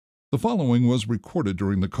The following was recorded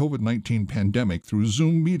during the COVID-19 pandemic through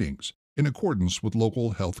Zoom meetings in accordance with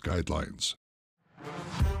local health guidelines.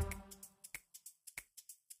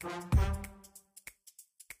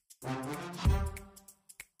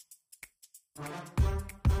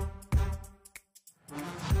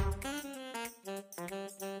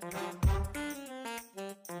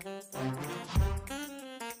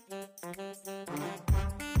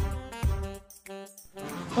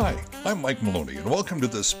 Hi, I'm Mike Maloney, and welcome to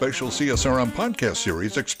this special CSRM podcast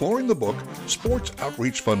series exploring the book Sports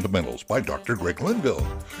Outreach Fundamentals by Dr. Greg Linville.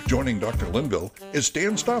 Joining Dr. Linville is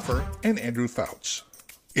Dan Stauffer and Andrew Fouts.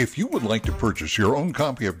 If you would like to purchase your own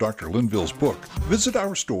copy of Dr. Linville's book, visit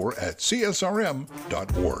our store at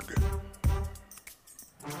csrm.org.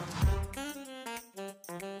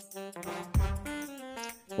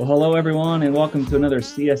 Well, hello, everyone, and welcome to another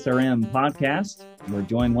CSRM podcast. We're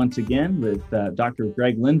joined once again with Dr.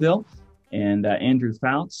 Greg Linville and Andrew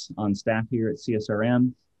Fouts on staff here at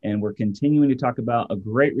CSRM, and we're continuing to talk about a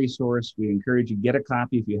great resource. We encourage you to get a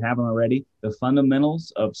copy if you haven't already, The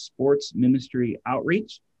Fundamentals of Sports Ministry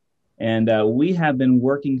Outreach. And we have been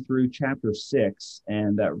working through Chapter 6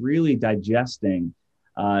 and really digesting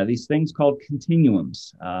these things called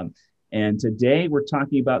continuums. And today we're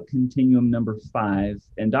talking about continuum number 5.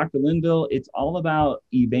 And Dr. Linville, it's all about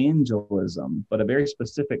evangelism, but a very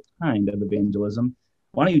specific kind of evangelism.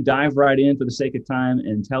 Why don't you dive right in for the sake of time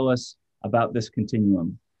and tell us about this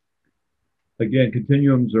continuum? Again,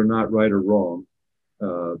 continuums are not right or wrong.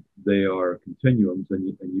 They are continuums,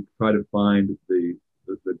 and you try to find the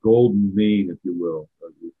golden mean, if you will,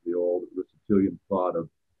 the old Aristotelian thought of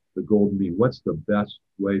the golden mean. What's the best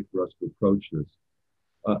way for us to approach this?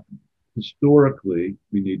 Historically,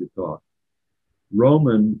 we need to talk.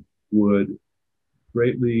 Roman would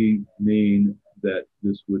greatly mean that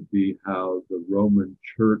this would be how the Roman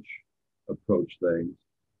church approached things.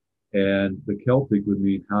 And the Celtic would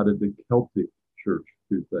mean how did the Celtic church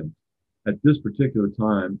do things. At this particular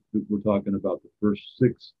time, we're talking about the first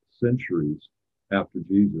 6 centuries after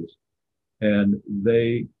Jesus, and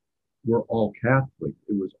they were all Catholic.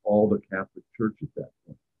 It was all the Catholic Church at that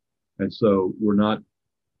point. And so we're not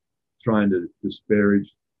trying to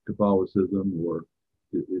disparage Catholicism, or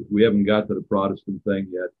we haven't got to the Protestant thing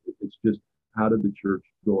yet. It's just how did the church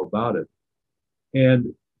go about it?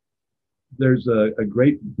 And there's a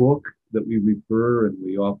great book that we refer and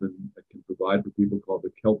we often can provide for people called The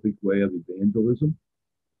Celtic Way of Evangelism.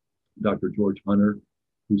 Dr. George Hunter,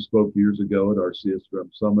 who spoke years ago at our CSRM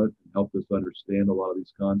Summit and helped us understand a lot of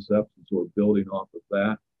these concepts. And so we're building off of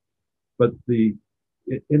that. But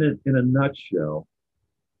in a nutshell,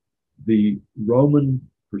 the Roman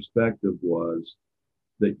perspective was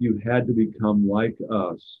that you had to become like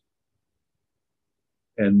us.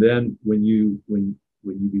 And then when you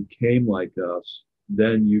became like us,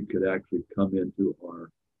 then you could actually come into our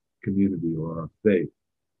community or our faith.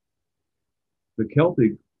 The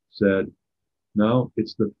Celtic said, no,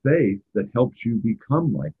 it's the faith that helps you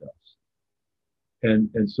become like us. And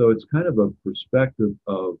so it's kind of a perspective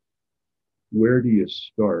of where do you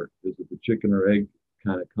start? Is it the chicken or egg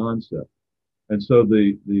kind of concept? And so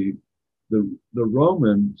the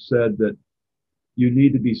Roman said that you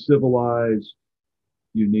need to be civilized,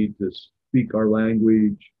 you need to speak our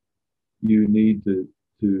language, you need to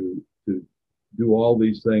do all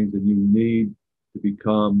these things, and you need to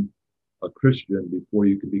become a Christian before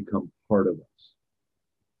you can become part of us.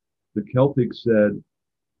 The Celtic said,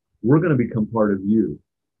 we're going to become part of you.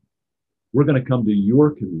 We're going to come to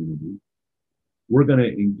your community. We're going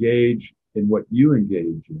to engage in what you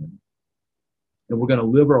engage in. And we're going to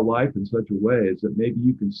live our life in such a way as that maybe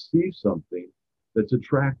you can see something that's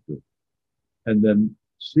attractive. And then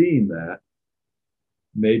seeing that,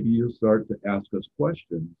 maybe you'll start to ask us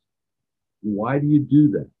questions. Why do you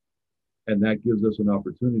do that? And that gives us an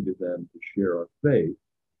opportunity then to share our faith.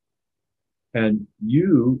 And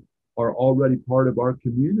you are already part of our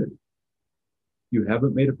community. You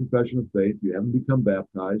haven't made a profession of faith. You haven't become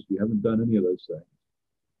baptized. You haven't done any of those things.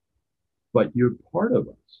 But you're part of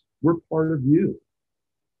us. We're part of you.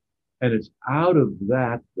 And it's out of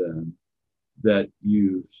that then that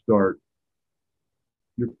you start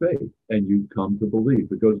your faith and you come to believe.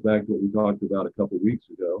 It goes back to what we talked about a couple of weeks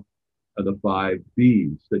ago, the 5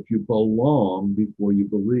 B's, that you belong before you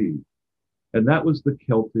believe. And that was the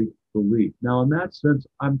Celtic belief. Now, in that sense,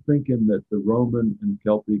 I'm thinking that the Roman and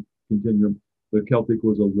Celtic continuum, the Celtic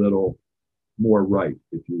was a little more right,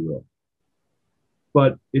 if you will.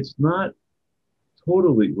 But it's not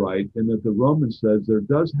totally right in that the Roman says there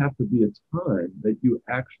does have to be a time that you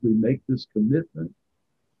actually make this commitment,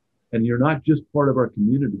 and you're not just part of our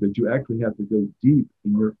community, but you actually have to go deep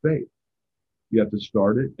in your faith. You have to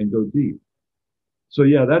start it and go deep. So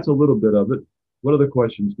yeah, that's a little bit of it. What other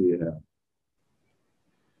questions do you have?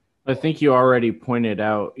 I think you already pointed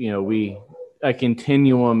out, a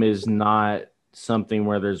continuum is not something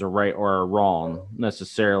where there's a right or a wrong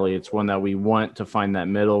necessarily. It's one that we want to find that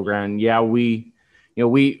middle ground. Yeah, we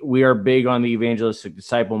are big on the evangelistic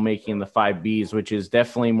disciple making, the 5 Bs, which is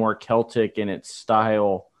definitely more Celtic in its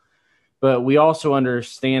style. But we also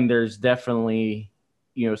understand there's definitely,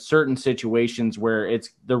 certain situations where it's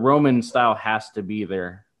the Roman style has to be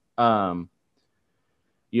there.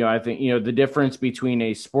 I think, the difference between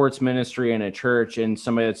a sports ministry and a church and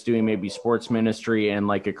somebody that's doing maybe sports ministry and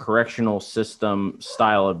like a correctional system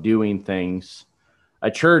style of doing things,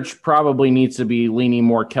 a church probably needs to be leaning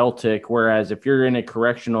more Celtic. Whereas if you're in a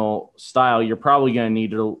correctional style, you're probably going to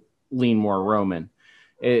need to lean more Roman.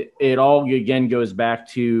 It all again goes back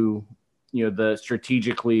to, the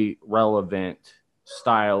strategically relevant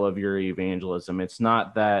style of your evangelism. It's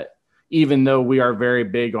not that, even though we are very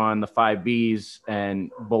big on the 5 Bs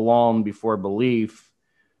and belong before belief,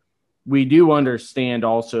 we do understand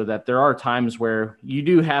also that there are times where you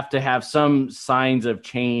do have to have some signs of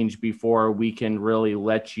change before we can really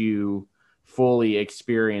let you fully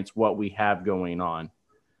experience what we have going on.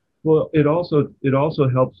 Well, it also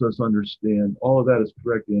helps us understand, all of that is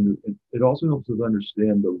correct, Andrew. It also helps us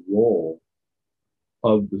understand the role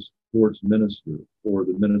of the sports minister or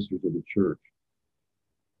the ministers of the church.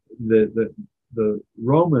 The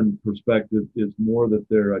Roman perspective is more that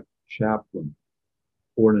they're a chaplain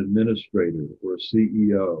or an administrator or a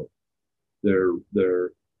CEO. They're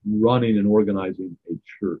running and organizing a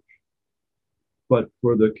church. But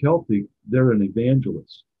for the Celtic, they're an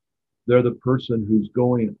evangelist. They're the person who's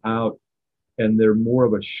going out, and they're more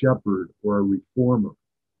of a shepherd or a reformer.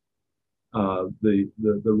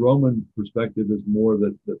 The Roman perspective is more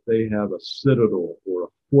that they have a citadel or a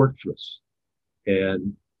fortress,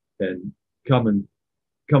 and come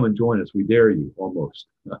and join us. We dare you, almost.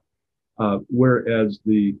 Whereas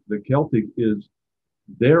the Celtic is,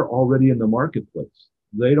 they're already in the marketplace.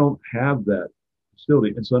 They don't have that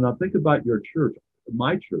facility. And so now think about your church,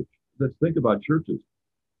 my church. Let's think about churches.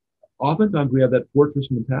 Oftentimes we have that fortress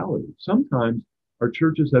mentality. Sometimes our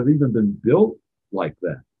churches have even been built like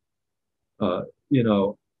that.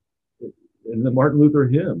 In the Martin Luther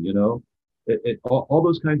hymn, all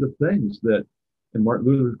those kinds of things that, and Martin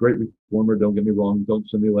Luther's a great reformer, don't get me wrong, don't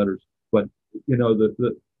send me letters. But,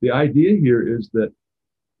 the idea here is that,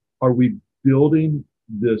 are we building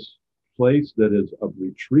this place that is of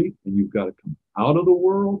retreat and you've got to come out of the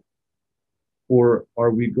world? Or are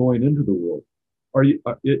we going into the world?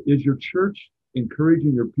 Is your church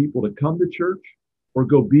encouraging your people to come to church or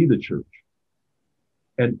go be the church?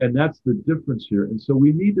 And that's the difference here. And so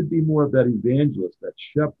we need to be more of that evangelist, that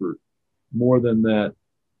shepherd, more than that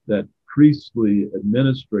priestly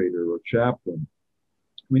administrator or chaplain.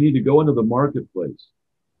 We need to go into the marketplace,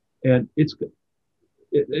 and it's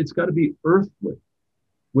got to be earthly.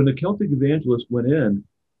 When the Celtic evangelists went in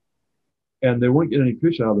and they weren't getting any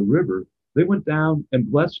fish out of the river, they went down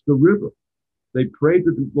and blessed the river. They prayed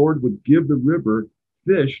that the Lord would give the river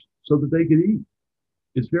fish so that they could eat.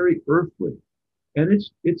 It's very earthly. And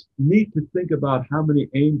it's neat to think about how many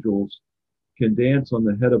angels can dance on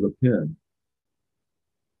the head of a pin.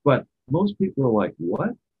 But most people are like, what?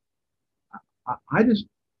 I just,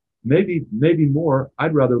 maybe more,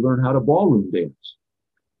 I'd rather learn how to ballroom dance.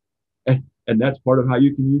 And that's part of how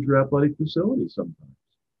you can use your athletic facilities sometimes.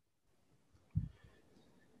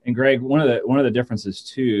 And Greg, one of the differences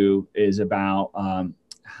too is about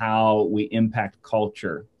how we impact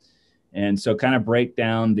culture. And so kind of break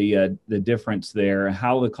down the difference there,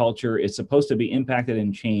 how the culture is supposed to be impacted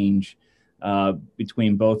and change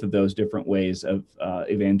between both of those different ways of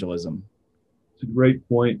evangelism. It's a great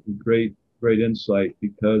point and great insight,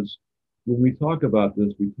 because when we talk about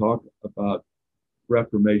this, we talk about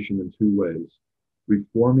reformation in two ways: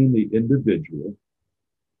 reforming the individual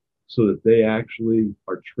so that they actually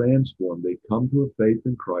are transformed. They come to a faith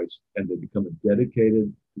in Christ and they become a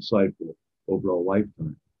dedicated disciple over a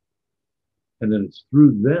lifetime. And then it's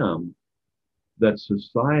through them that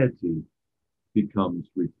society becomes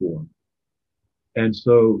reformed. And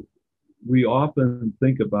so we often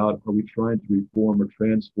think about, are we trying to reform or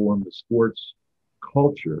transform the sports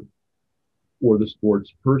culture or the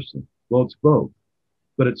sports person? Well, it's both,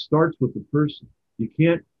 but it starts with the person. You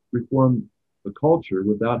can't reform the culture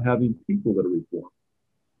without having people that are reformed.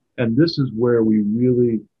 And this is where we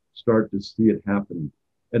really start to see it happening.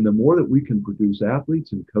 And the more that we can produce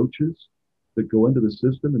athletes and coaches that go into the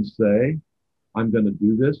system and say, I'm going to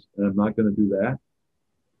do this and I'm not going to do that,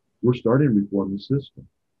 we're starting to reform the system.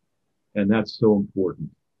 And that's so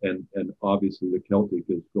important. And obviously the Celtic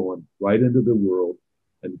is going right into the world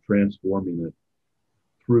and transforming it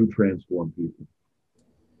through transformed people.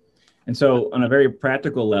 And so, on a very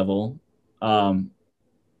practical level,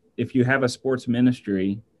 if you have a sports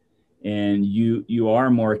ministry and you are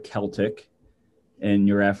more Celtic in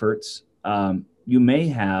your efforts, you may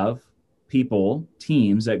have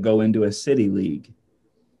teams that go into a city league.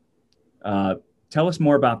 Tell us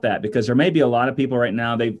more about that, because there may be a lot of people right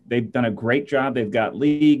now. They've done a great job. They've got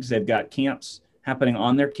leagues, they've got camps happening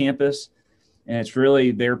on their campus, and it's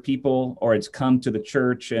really their people, or it's come to the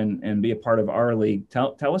church and be a part of our league.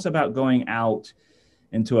 Tell us about going out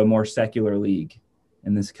into a more secular league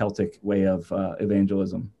in this Celtic way of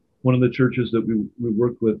evangelism. One of the churches that we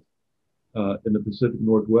worked with in the Pacific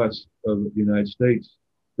Northwest of the United States,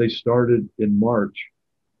 they started in March,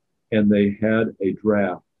 and they had a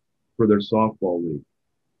draft for their softball league.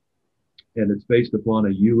 And it's based upon a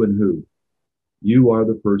you and who. You are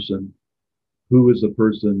the person. Who is the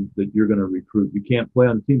person that you're going to recruit? You can't play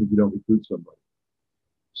on a team if you don't recruit somebody.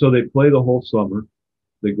 So they play the whole summer.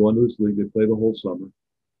 They go into this league, they play the whole summer.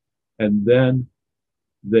 And then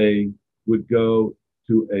they would go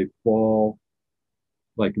to a fall,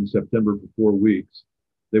 like in September for 4 weeks.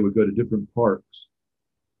 They would go to different parks,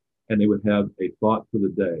 and they would have a thought for the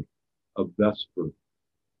day, a vesper.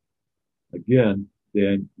 Again,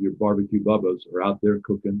 then your barbecue bubbas are out there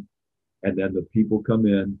cooking, and then the people come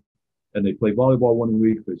in and they play volleyball 1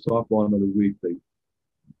 week, they softball another week, they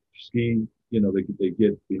ski, they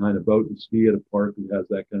get behind a boat and ski at a park that has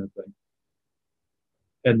that kind of thing.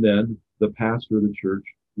 And then the pastor of the church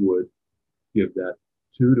would give that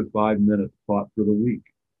 2 to 5 minute thought for the week.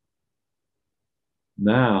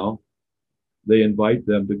 Now they invite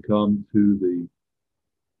them to come to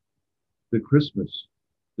the Christmas.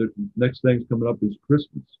 The next thing's coming up is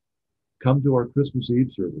Christmas. Come to our Christmas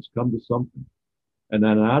Eve service. Come to something. And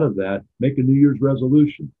then out of that, make a New Year's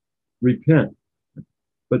resolution. Repent,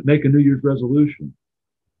 but make a New Year's resolution.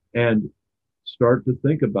 And start to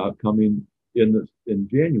think about coming in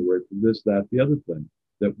January for this, that, the other thing.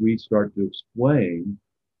 That we start to explain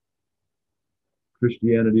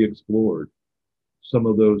Christianity Explored. Some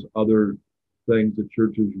of those other things that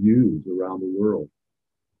churches use around the world.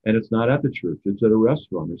 And it's not at the church, it's at a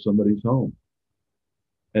restaurant or somebody's home.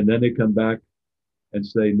 And then they come back and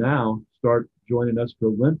say, now start joining us for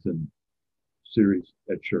Lenten series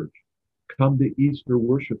at church. Come to Easter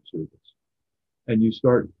worship service. And you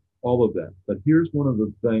start all of that. But here's one of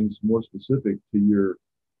the things more specific to your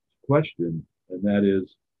question, and that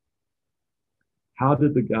is, how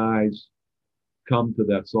did the guys come to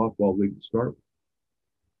that softball league to start with?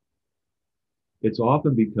 It's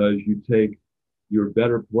often because you take your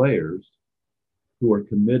better players who are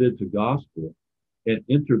committed to gospel and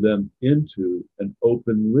enter them into an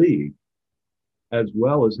open league, as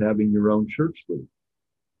well as having your own church league.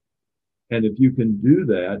 And if you can do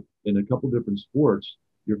that in a couple different sports,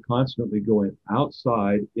 you're constantly going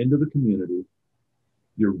outside into the community.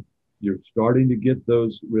 You're starting to get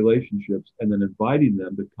those relationships and then inviting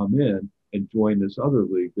them to come in and join this other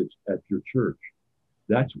league that's at your church.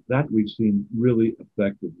 That we've seen really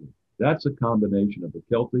effectively. That's a combination of the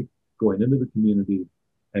Celtic going into the community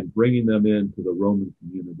and bringing them into the Roman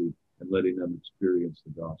community and letting them experience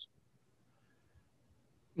the gospel.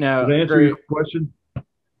 Now, did I answer your question?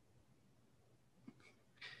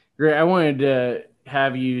 Great. I wanted to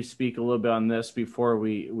have you speak a little bit on this before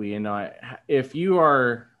we if you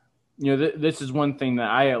are, this is one thing that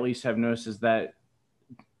I at least have noticed, is that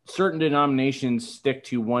certain denominations stick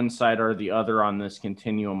to one side or the other on this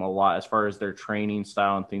continuum a lot as far as their training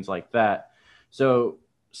style and things like that. So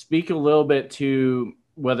speak a little bit to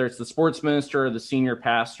whether it's the sports minister or the senior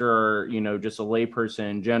pastor or, just a layperson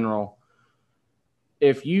in general.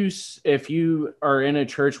 If you are in a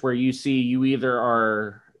church where you see you either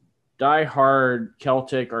are diehard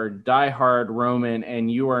Celtic or diehard Roman,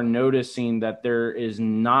 and you are noticing that there is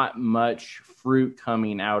not much fruit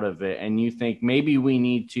coming out of it, and you think maybe we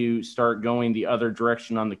need to start going the other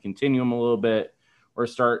direction on the continuum a little bit, or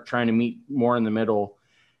start trying to meet more in the middle,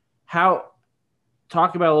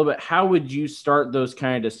 talk about a little bit, how would you start those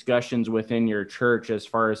kind of discussions within your church as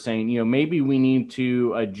far as saying, maybe we need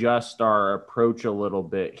to adjust our approach a little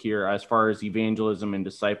bit here as far as evangelism and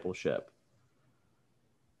discipleship?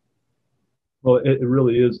 Well, it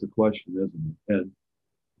really is the question, isn't it?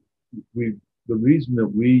 And the reason that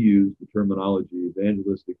we use the terminology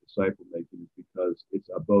evangelistic disciple making is because it's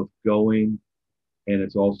a both going and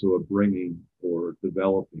it's also a bringing or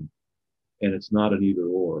developing, and it's not an either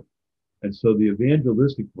or. And so the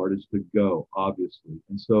evangelistic part is to go, obviously.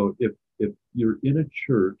 And so if you're in a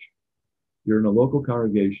church, you're in a local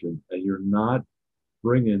congregation, and you're not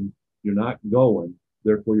you're not going,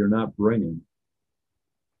 therefore you're not bringing,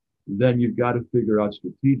 then you've got to figure out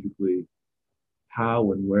strategically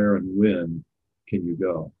how and where and when can you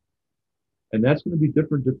go. And that's going to be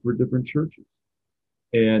different for different churches.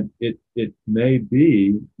 And it may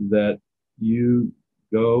be that you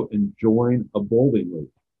go and join a bowling league,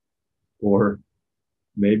 or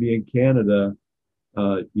maybe in Canada,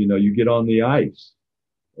 you get on the ice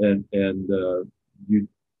and you,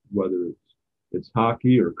 whether it's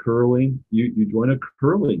hockey or curling, you join a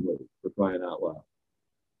curling league, for crying out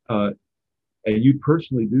loud. And you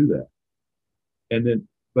personally do that. And then,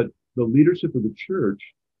 but the leadership of the church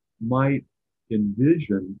might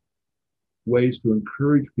envision ways to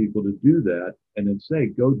encourage people to do that and then say,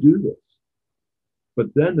 go do this. But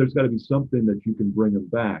then there's got to be something that you can bring them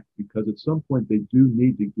back, because at some point they do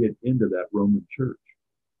need to get into that Roman church.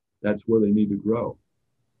 That's where they need to grow.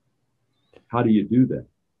 How do you do that?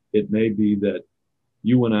 It may be that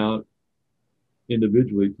you went out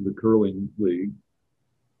individually to the curling league,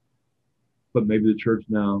 but maybe the church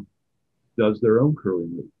now does their own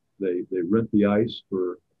curling league. They rent the ice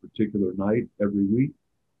for a particular night every week,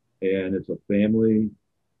 and it's a family,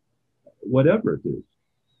 whatever it is.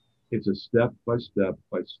 It's a step by step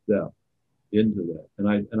by step into that.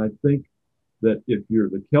 And I think that if you're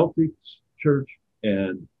the Celtic church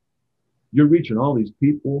and you're reaching all these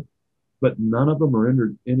people, but none of them are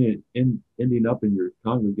ending up in your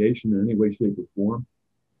congregation in any way, shape, or form,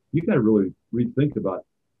 you got to really rethink about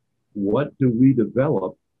what do we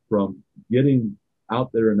develop from getting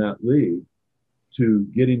out there in that league to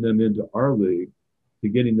getting them into our league to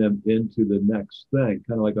getting them into the next thing.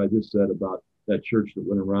 Kind of like I just said about that church that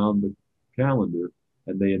went around the calendar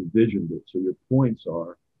and they envisioned it. So your points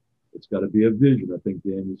are, it's got to be a vision. I think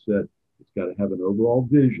Daniel said it's got to have an overall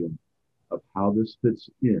vision of how this fits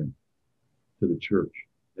in to the church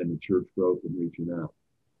and the church growth and reaching out.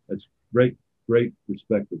 That's great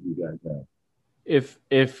perspective you guys have.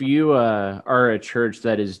 If you are a church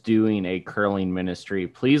that is doing a curling ministry,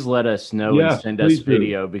 please let us know and send us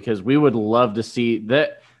video, because we would love to see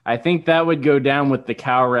that. I think that would go down with the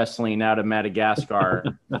cow wrestling out of Madagascar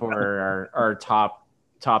for our top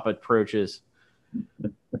approaches.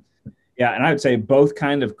 Yeah, and I would say both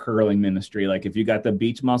kind of curling ministry, like if you got the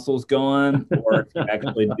beach muscles going, or if you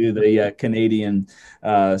actually do the Canadian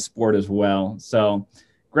sport as well. So,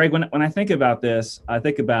 Greg, when I think about this,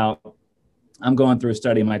 I'm going through a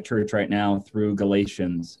study in my church right now through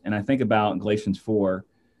Galatians, and I think about Galatians 4,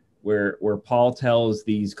 where Paul tells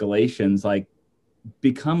these Galatians, like,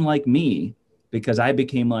 become like me because I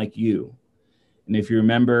became like you. And if you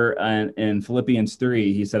remember in Philippians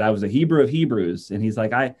 3, he said, I was a Hebrew of Hebrews. And he's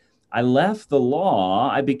like, I left the law.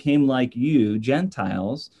 I became like you,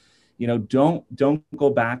 Gentiles. Don't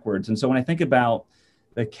go backwards. And so when I think about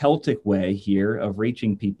the Celtic way here of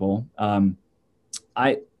reaching people,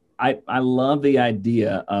 I love the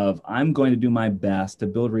idea of I'm going to do my best to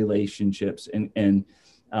build relationships and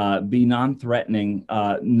be non-threatening,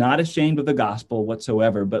 not ashamed of the gospel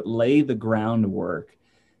whatsoever, but lay the groundwork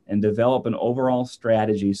and develop an overall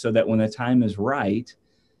strategy so that when the time is right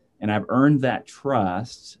and I've earned that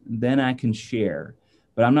trust, then I can share.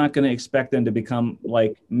 But I'm not going to expect them to become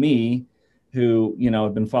like me, who,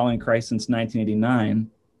 have been following Christ since 1989.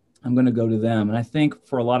 I'm going to go to them. And I think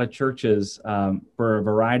for a lot of churches, for a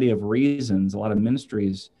variety of reasons, a lot of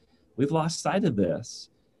ministries, we've lost sight of this.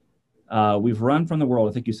 We've run from the world.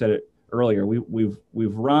 I think you said it earlier. We've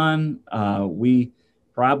run. We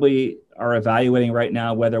probably are evaluating right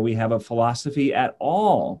now whether we have a philosophy at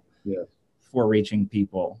all for reaching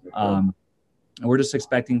people. And we're just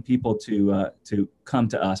expecting people to come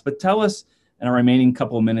to us. But tell us, in our remaining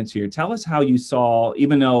couple of minutes here, tell us how you saw,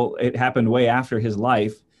 even though it happened way after his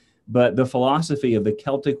life, but the philosophy of the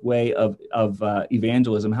Celtic way of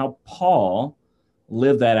evangelism, how Paul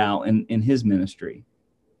lived that out in his ministry.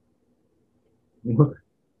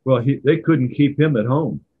 Well, they couldn't keep him at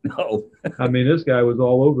home. No. I mean, this guy was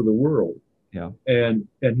all over the world. Yeah. And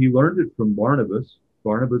he learned it from Barnabas.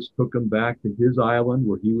 Barnabas took him back to his island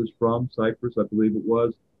where he was from, Cyprus, I believe it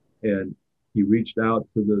was. And he reached out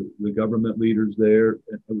to the government leaders there,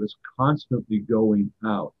 and it was constantly going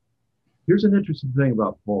out. Here's an interesting thing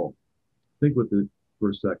about Paul. Think with it for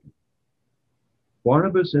a second.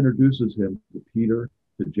 Barnabas introduces him to Peter,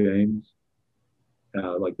 to James,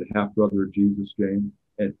 like the half-brother of Jesus, James.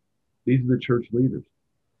 And these are the church leaders.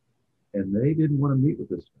 And they didn't want to meet with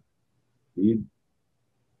this guy.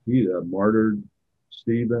 He martyred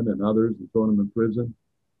Stephen and others and thrown them in prison.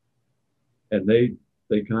 And they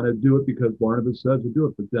kind of do it because Barnabas says to do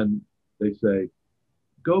it. But then they say,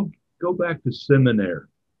 go back to seminary,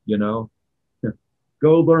 go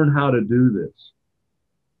learn how to do this.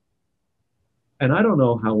 And I don't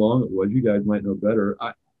know how long it was. You guys might know better.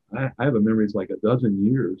 I have a memory, it's like a dozen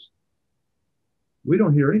years. We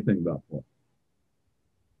don't hear anything about Paul.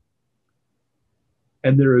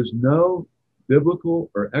 And there is no biblical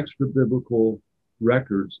or extra biblical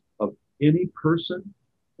records of any person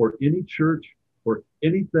or any church or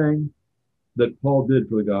anything that Paul did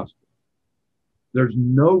for the gospel. There's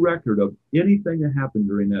no record of anything that happened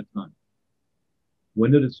during that time.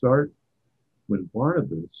 When did it start? When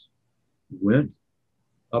Barnabas went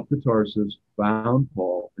up to Tarsus, found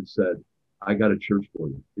Paul, and said, I got a church for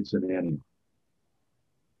you. It's in Antioch.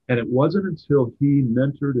 And it wasn't until he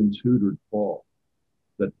mentored and tutored Paul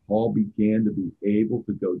that Paul began to be able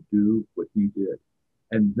to go do what he did.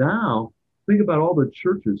 And now, think about all the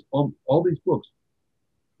churches, all these books,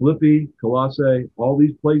 Philippi, Colossae, all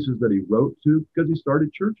these places that he wrote to because he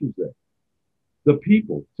started churches there. The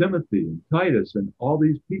people, Timothy and Titus and all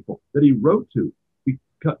these people that he wrote to,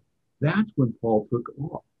 because that's when Paul took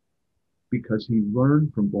off, because he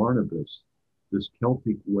learned from Barnabas this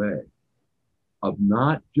Celtic way of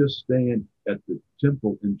not just staying at the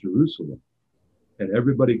temple in Jerusalem and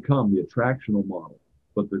everybody come, the attractional model,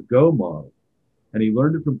 but the go model. And he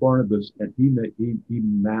learned it from Barnabas, and he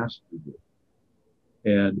mastered it.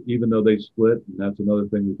 And even though they split, and that's another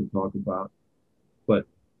thing we can talk about, but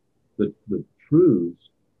the truths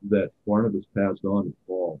that Barnabas passed on to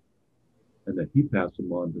Paul, and that he passed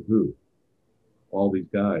them on to who? All these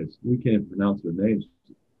guys. We can't pronounce their names,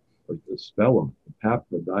 but spell them.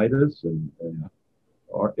 Epaphroditus and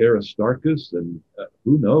Aristarchus, and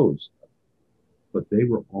who knows? But they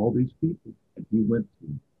were all these people, and he went to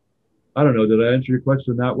them. I don't know. Did I answer your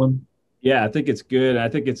question on that one? Yeah, I think it's good. I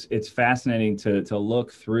think it's fascinating to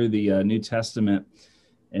look through the New Testament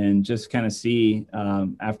and just kind of see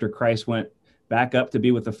after Christ went back up to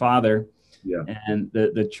be with the Father, yeah, and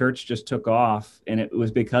the church just took off, and it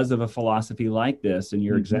was because of a philosophy like this. And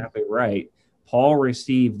you're exactly right. Paul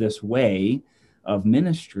received this way of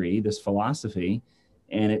ministry, this philosophy,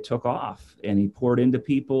 and it took off, and he poured into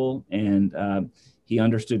people, and he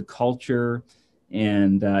understood culture,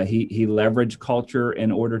 and he leveraged culture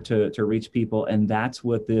in order to reach people. And that's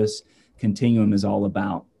what this continuum is all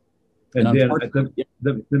about. And Dan,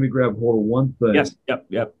 let me grab hold of one thing. Yes,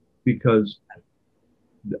 yep. Because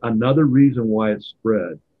another reason why it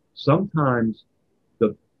spread, sometimes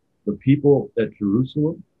the people at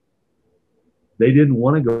Jerusalem, they didn't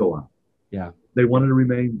want to go out. Yeah. They wanted to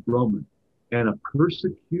remain Roman. And a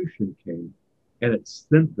persecution came, and it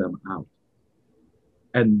sent them out.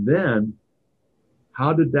 And then,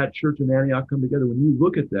 how did that church in Antioch come together? When you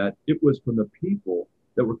look at that, it was from the people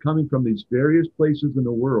that were coming from these various places in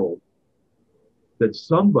the world that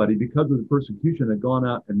somebody, because of the persecution, had gone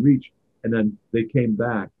out and reached, and then they came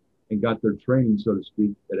back and got their training, so to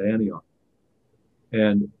speak, at Antioch.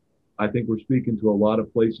 And I think we're speaking to a lot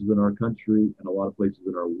of places in our country and a lot of places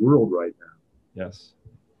in our world right now. Yes.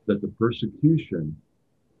 That the persecution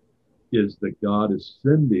is that God is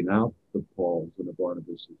sending out the Pauls and the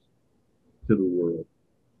Barnabases to the world.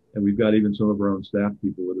 And we've got even some of our own staff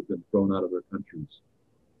people that have been thrown out of their countries,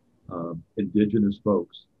 indigenous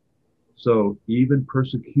folks. So even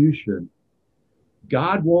persecution,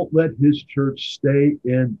 God won't let his church stay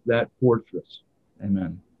in that fortress.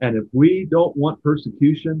 Amen. And if we don't want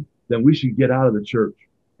persecution, then we should get out of the church.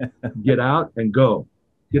 Get out and go.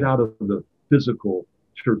 Get out of the physical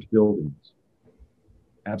church buildings.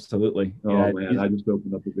 Absolutely. Oh yeah, man, I just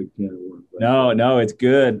opened up a big can of worms. No, it's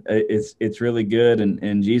good. It's really good.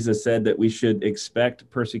 And Jesus said that we should expect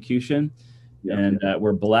persecution, and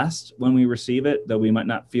we're blessed when we receive it, though we might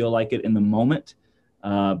not feel like it in the moment,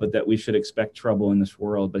 but that we should expect trouble in this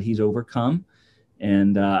world. But he's overcome.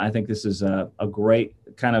 And I think this is a great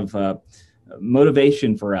kind of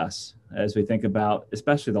motivation for us as we think about,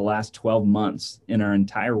 especially the last 12 months in our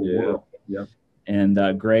entire world. Yeah.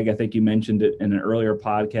 And Greg, I think you mentioned it in an earlier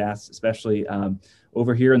podcast, especially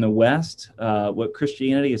over here in the West, what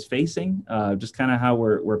Christianity is facing, just kind of how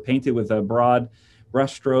we're painted with a broad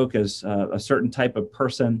brushstroke as a certain type of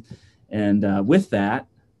person. And with that,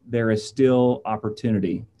 there is still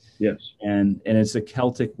opportunity. Yes. And it's a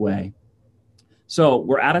Celtic way. So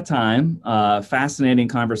we're out of time. Fascinating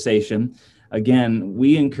conversation. Again,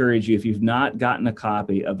 we encourage you, if you've not gotten a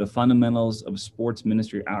copy of the Fundamentals of Sports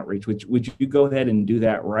Ministry Outreach, would you go ahead and do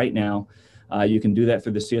that right now? You can do that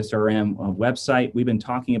through the CSRM website. We've been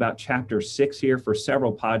talking about Chapter 6 here for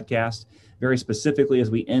several podcasts. Very specifically,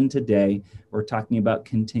 as we end today, we're talking about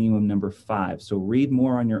Continuum number 5. So read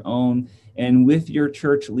more on your own, and with your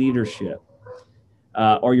church leadership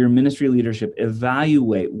or your ministry leadership,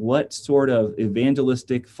 evaluate what sort of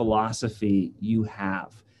evangelistic philosophy you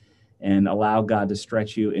have. and allow God to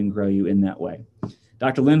stretch you and grow you in that way.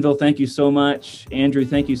 Dr. Linville, thank you so much. Andrew,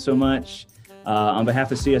 thank you so much. On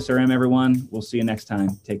behalf of CSRM, everyone, we'll see you next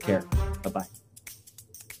time. Take care. Bye-bye.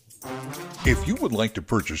 If you would like to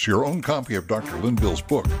purchase your own copy of Dr. Linville's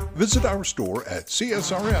book, visit our store at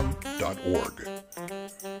csrm.org.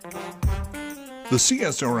 The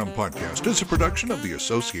CSRM podcast is a production of the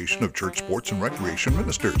Association of Church Sports and Recreation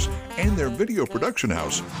Ministers and their video production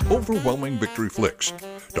house, Overwhelming Victory Flicks.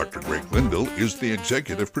 Dr. Greg Linville is the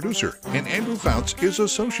executive producer, and Andrew Fouts is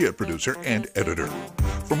associate producer and editor.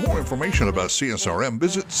 For more information about CSRM,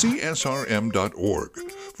 visit csrm.org.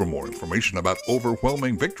 For more information about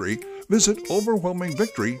Overwhelming Victory, visit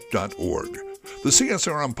overwhelmingvictory.org. The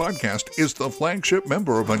CSRM podcast is the flagship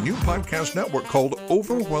member of a new podcast network called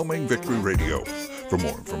Overwhelming Victory Radio. For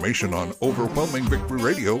more information on Overwhelming Victory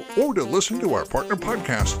Radio or to listen to our partner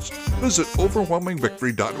podcasts, visit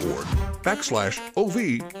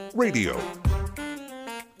overwhelmingvictory.org/OV radio.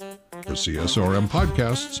 For CSRM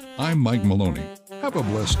Podcasts, I'm Mike Maloney. Have a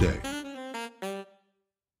blessed day.